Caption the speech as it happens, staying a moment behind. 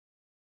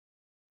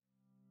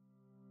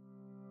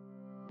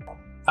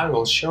I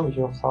will show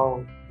you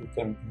how you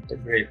can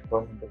integrate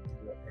Banuba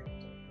Video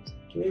Editor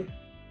SDK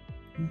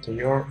into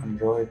your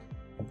Android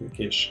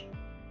application.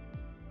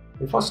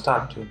 Before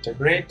start to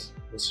integrate,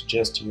 we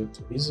suggest you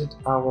to visit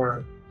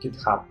our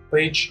GitHub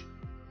page,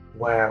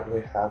 where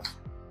we have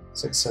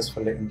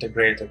successfully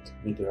integrated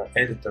video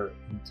editor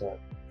into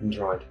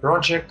Android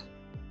project,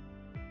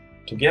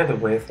 together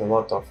with a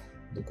lot of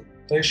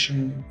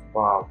documentation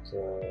about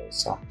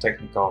some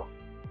technical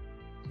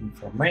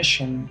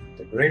information,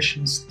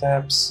 integration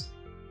steps,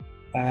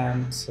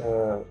 and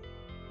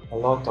a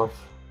lot of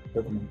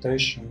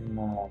documentation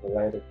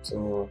related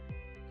to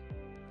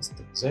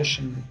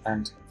customization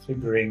and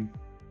configuring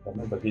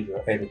Banuba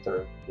Video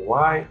Editor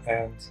UI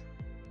and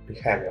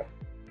behavior.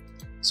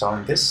 So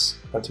in this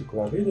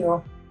particular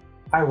video,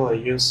 I will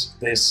use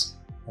this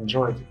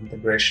Android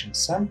integration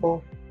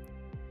sample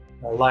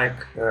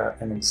like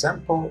an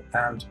example,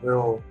 and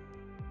will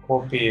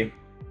copy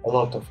a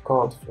lot of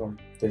code from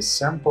this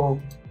sample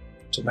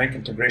to make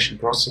integration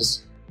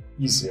process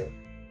easier.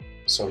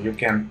 So you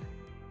can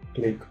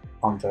click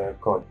on the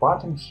code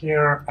button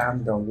here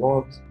and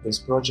download this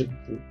project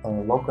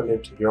locally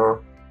to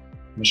your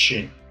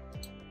machine.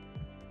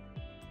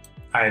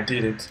 I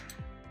did it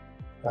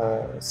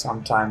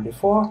some time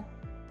before.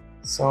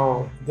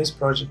 So this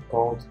project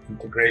called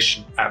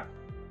Integration App,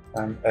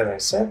 and as I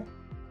said,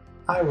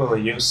 I will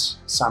use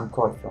some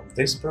code from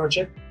this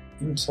project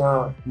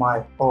into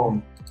my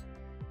own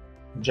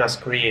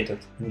just created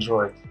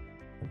Android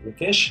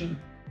application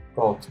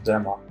called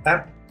Demo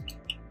App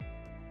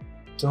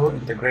to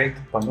integrate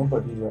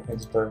Banuba Video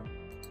Editor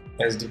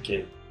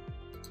SDK.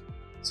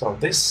 So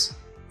this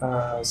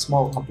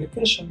small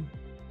application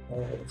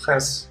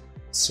has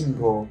a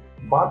single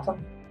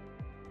button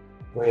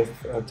with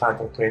a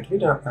title Create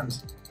Video,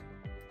 and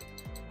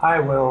I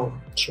will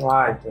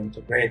try to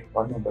integrate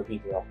Banuba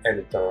Video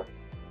Editor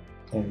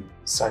in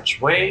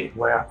such way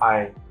where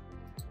I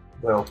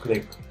will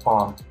click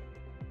on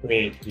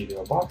Create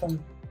Video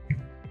button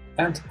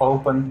and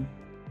open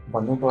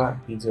Banuba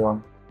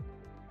Video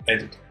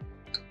Editor.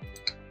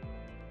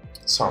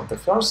 So the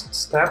first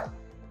step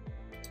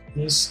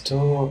is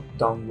to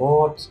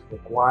download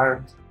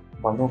required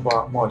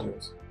Banuba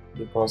modules,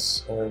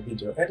 because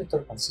Video Editor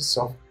consists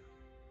of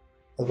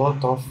a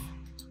lot of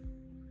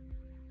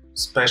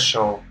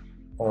special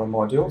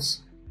modules.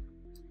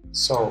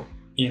 So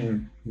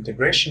in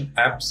Integration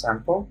App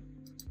sample,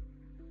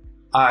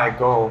 I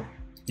go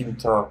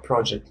into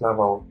project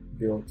level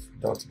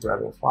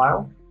build.gradle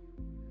file.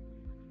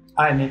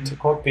 I need to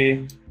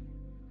copy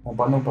a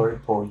Banuba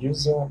repo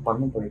user,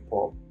 Banuba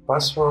repo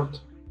password,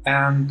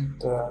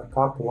 and a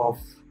couple of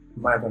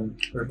Maven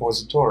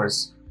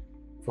repositories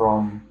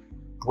from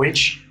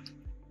which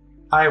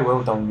I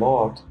will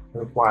download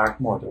required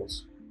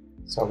modules.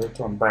 So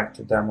return back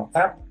to Demo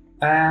App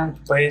and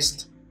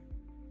paste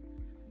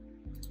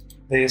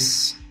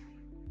these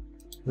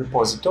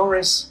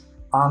repositories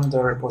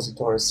under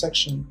repositories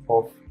section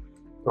of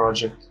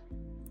project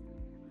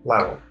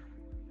level.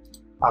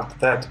 After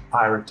that,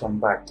 I return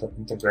back to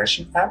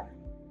Integration App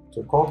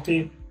to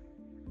copy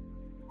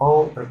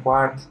all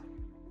required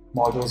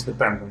modules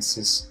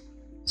dependencies.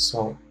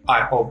 So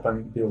I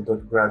open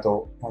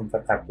build.gradle on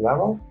the app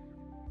level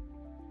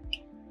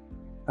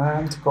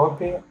and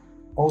copy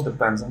all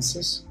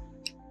dependencies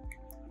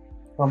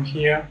from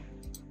here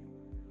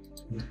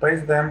and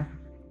paste them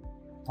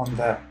on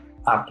the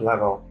app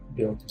level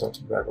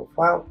build.gradle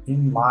file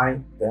in my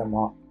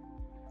demo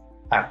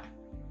app.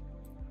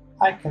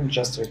 I can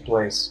just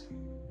replace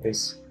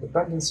these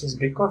dependencies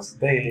because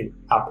they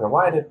are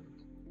provided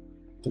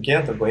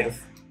together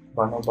with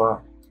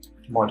Banuba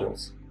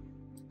modules.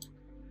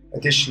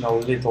 Additional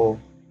little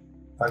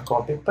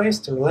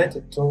copy-paste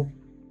related to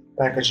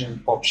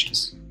packaging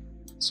options.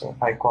 So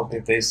I copy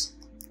this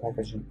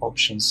packaging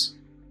options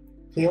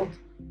field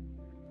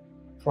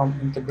from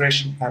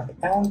Integration App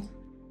and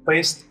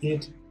paste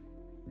it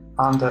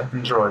under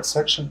Android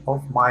section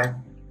of my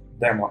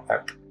demo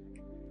app.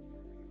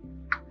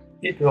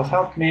 It will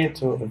help me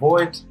to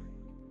avoid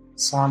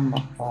some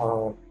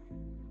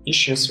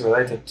issues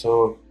related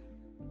to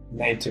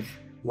native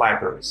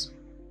libraries.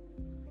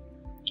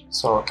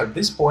 So at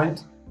this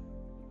point,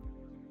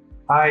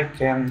 I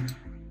can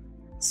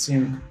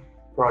sync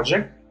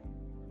project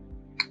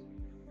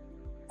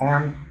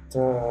and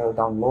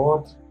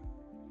download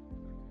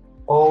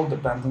all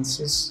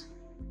dependencies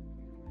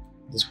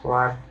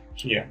described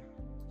here.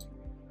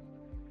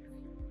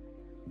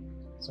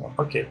 So,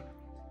 okay.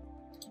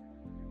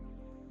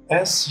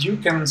 As you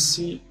can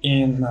see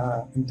in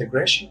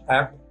Integration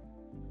App,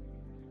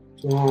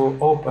 to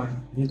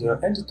open Video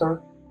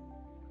Editor,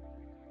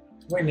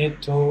 we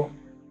need to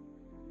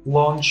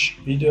launch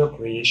video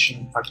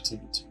creation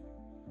activity.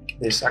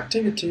 This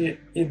activity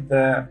is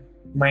the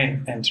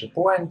main entry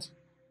point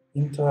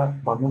into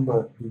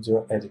Banuba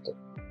Video Editor.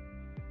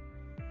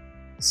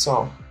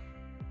 So,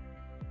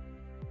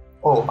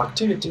 all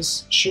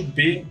activities should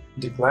be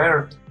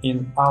declared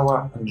in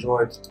our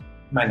Android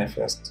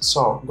manifest.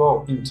 So,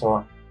 go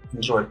into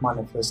Android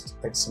manifest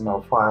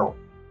XML file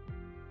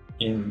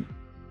in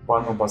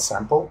Banuba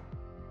sample,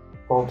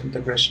 called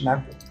integration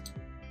app,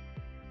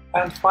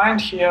 and find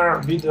here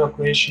video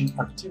creation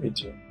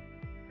activity,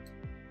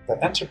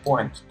 the entry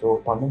point to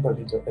Banuba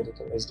Video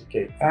Editor SDK,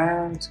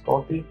 and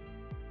copy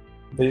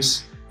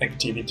this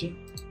activity,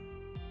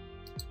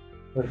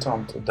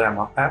 return to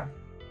demo app,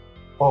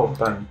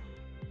 open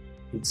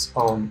its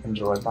own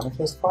Android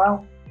manifest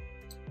file,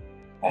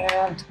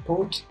 and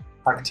put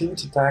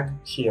activity tag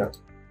here.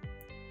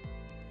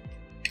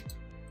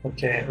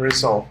 Okay,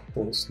 resolve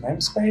this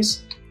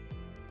namespace,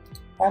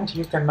 and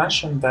you can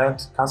mention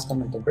that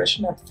custom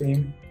integration app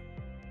theme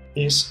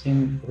is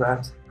in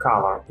red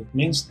color. It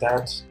means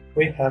that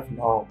we have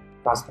no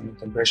custom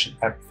integration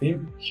app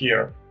theme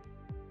here.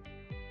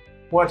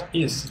 What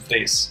is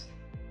this?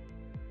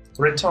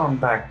 Return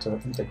back to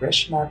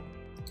integration app,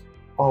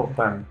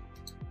 open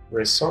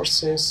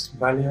resources,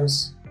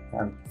 values,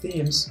 and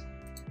themes,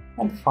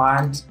 and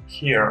find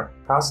here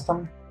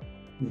custom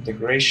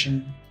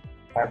integration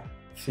app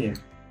theme.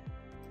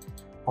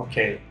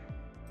 Okay,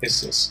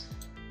 this is.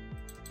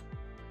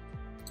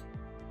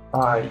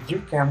 You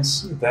can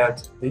see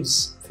that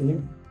this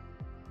theme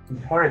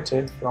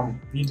inherited from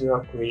video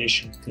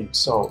creation theme.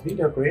 So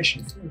video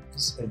creation theme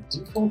is a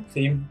default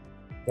theme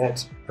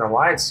that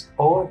provides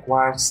all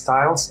required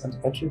styles and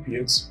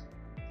attributes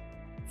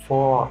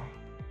for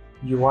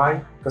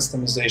UI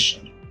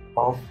customization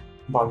of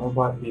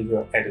Banuba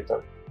Video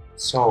Editor.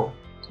 So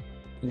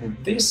in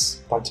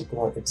this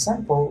particular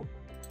example,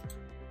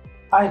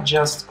 I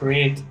just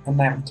create an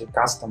empty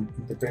custom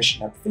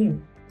integration app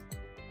theme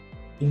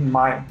in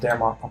my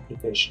demo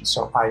application.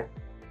 So I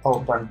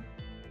open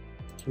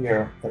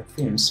here the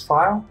themes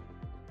file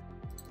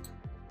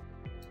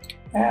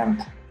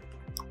and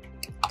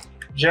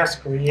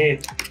just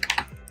create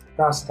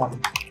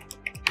custom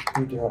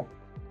video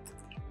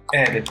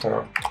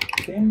editor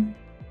theme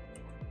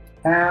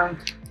and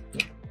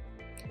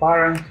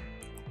parent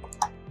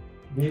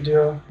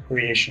video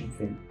creation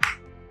theme.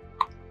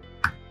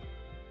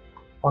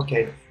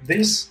 Okay,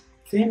 this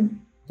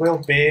theme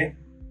will be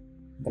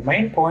the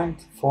main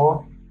point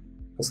for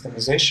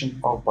customization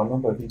of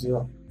Banuba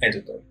Video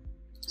Editor.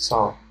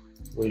 So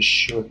we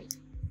should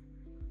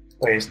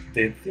paste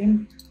the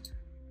theme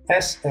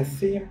as a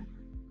theme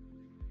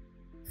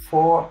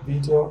for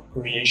video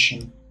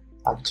creation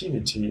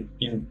activity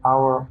in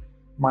our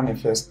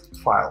manifest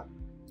file.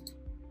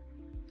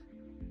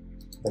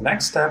 The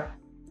next step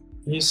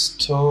is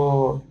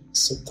to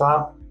set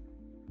up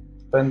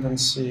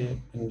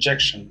dependency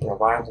injection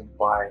provided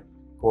by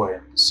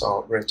Coin.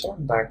 So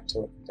return back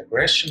to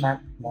integration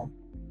app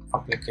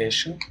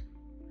application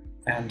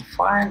and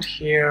find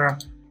here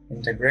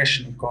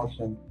integration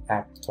Kotlin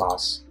app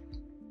class.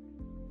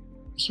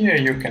 Here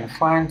you can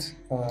find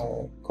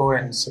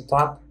Coin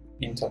setup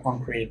into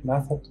onCreate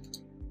method.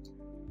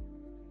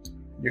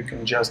 You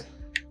can just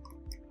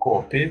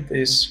copy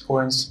this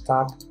Coin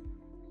setup,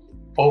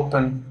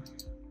 open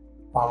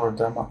our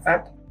demo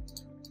app,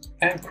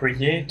 and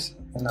create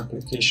an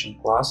application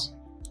class.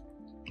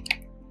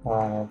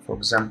 For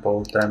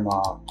example,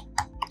 demo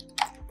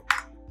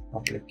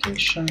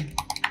application,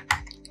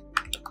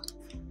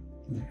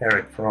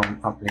 inherit from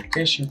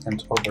application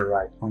and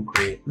override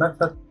onCreate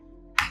method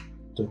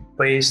to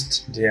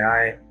paste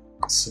DI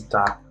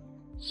setup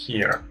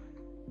here.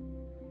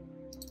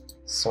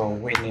 So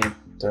we need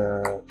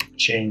to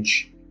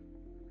change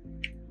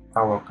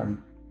our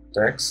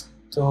context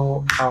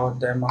to our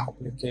demo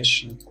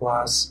application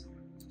class,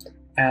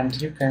 and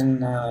you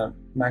can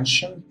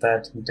mention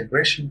that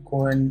integration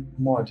Coin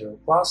module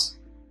class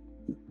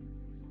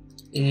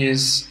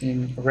is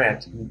in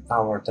red in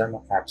our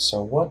demo app.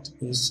 So what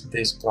is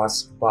this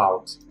class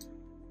about?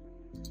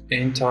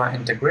 Into our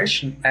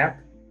integration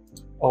app,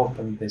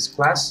 open this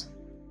class,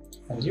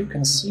 and you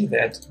can see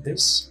that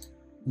this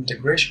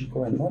integration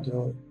Coin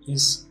module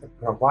is a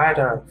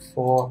provider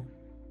for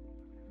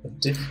a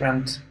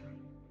different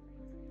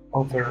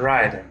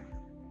overriding.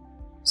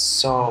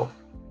 So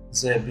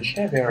the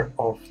behavior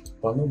of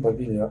Banuba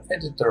Video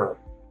Editor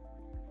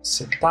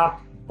set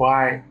up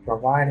by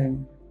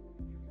providing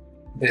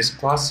these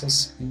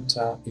classes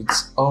into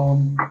its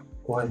own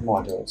Coin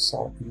module.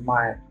 So in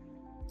my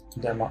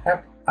demo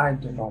app, I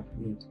do not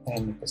need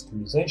any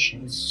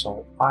customizations,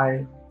 so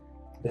I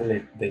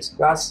delete this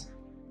class.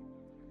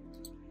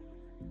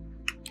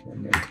 We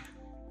need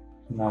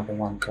another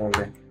one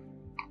curly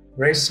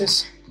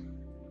braces.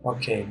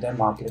 Okay,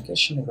 demo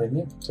application, we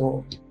need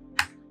to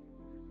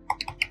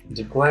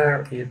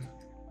declare it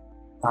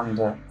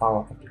under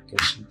our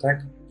application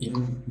tag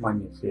in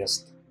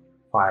manifest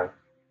file.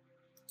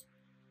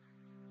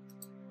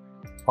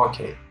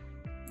 Okay,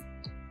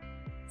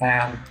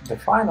 and the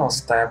final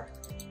step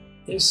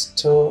is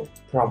to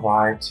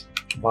provide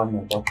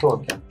Banuba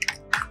token.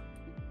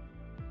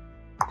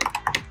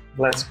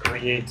 Let's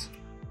create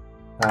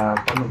a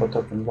Banuba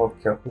token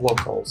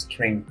local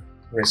string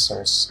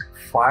resource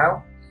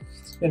file.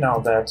 You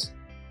know that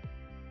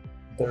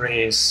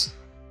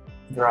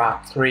there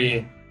are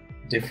three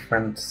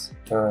different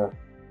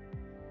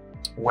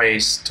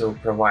ways to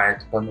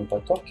provide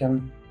Banuba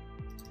token: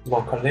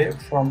 locally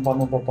from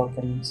Banuba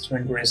token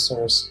string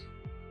resource,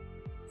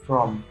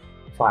 from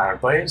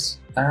Firebase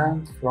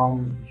and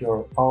from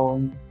your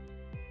own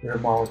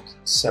remote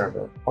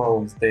server.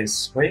 All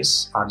these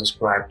ways are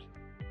described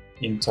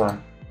in the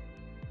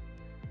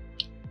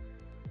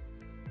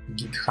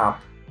GitHub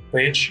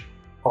page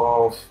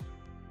of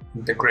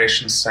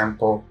integration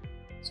sample,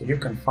 so you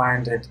can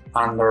find it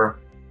under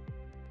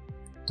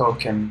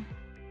token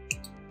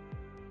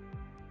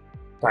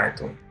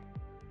title.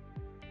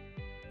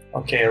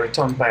 Okay,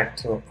 return back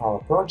to our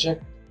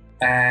project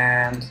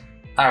and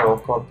I will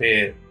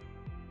copy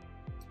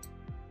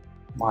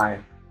my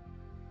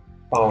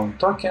own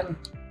token,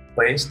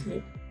 paste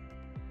it,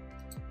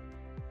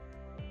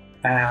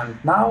 and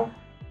now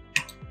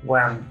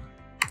when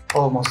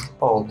almost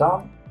all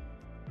done,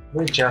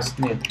 we just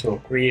need to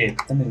create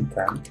an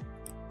intent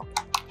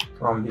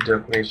from video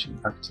creation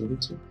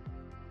activity.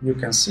 You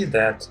can see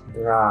that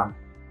there are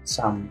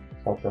some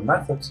helper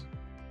methods.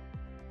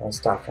 I'll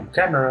start from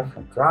camera,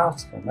 from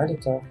drafts, from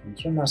editor, from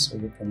trimmer, so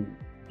you can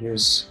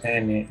use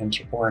any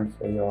entry point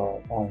for your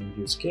own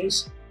use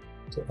case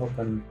to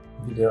open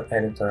video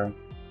editor.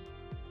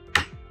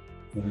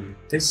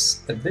 At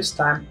this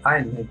time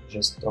I need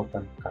just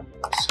open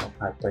camera, so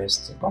I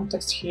paste the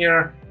context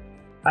here.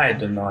 I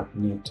do not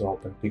need to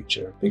open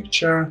picture,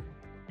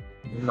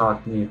 do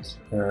not need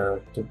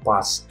to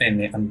pass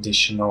any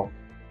additional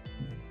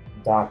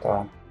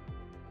data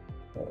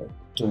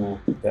to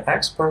the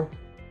export.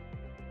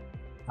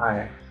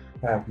 I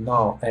have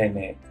no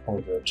any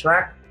audio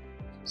track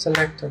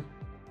selected,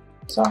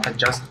 so I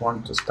just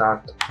want to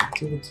start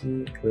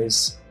activity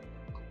with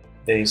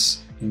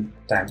this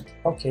intent.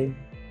 Okay,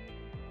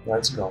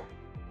 let's go.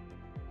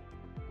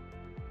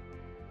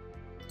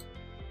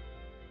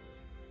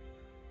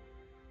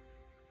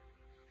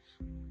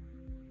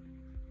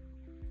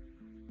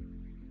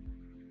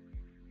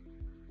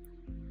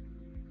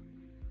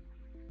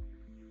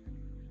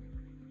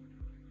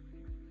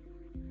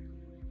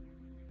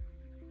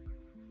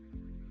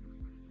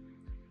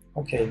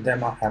 Okay,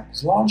 demo app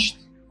is launched.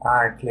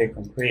 I click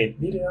on create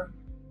video.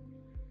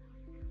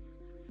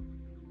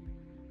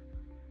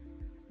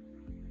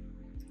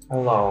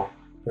 Allow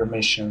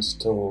permissions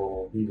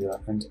to video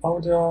and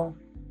audio,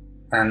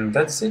 and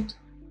that's it.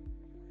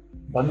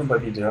 Banuba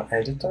Video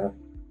Editor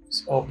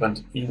is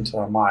opened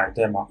into my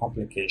demo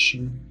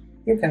application.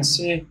 You can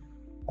see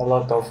a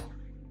lot of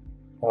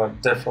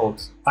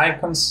default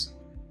icons,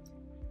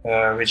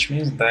 which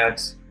means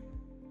that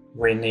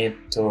we need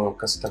to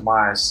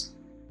customize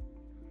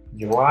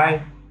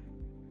UI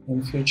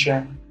in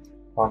future.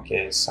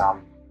 Okay,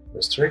 some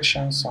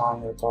restrictions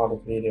on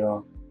recorded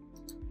video.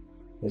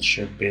 It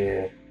should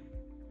be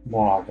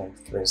more than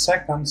 3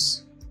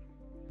 seconds.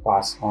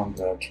 Pass on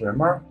the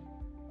trimmer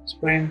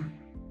screen,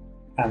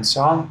 and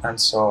so on and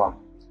so on.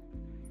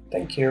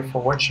 Thank you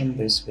for watching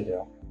this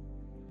video.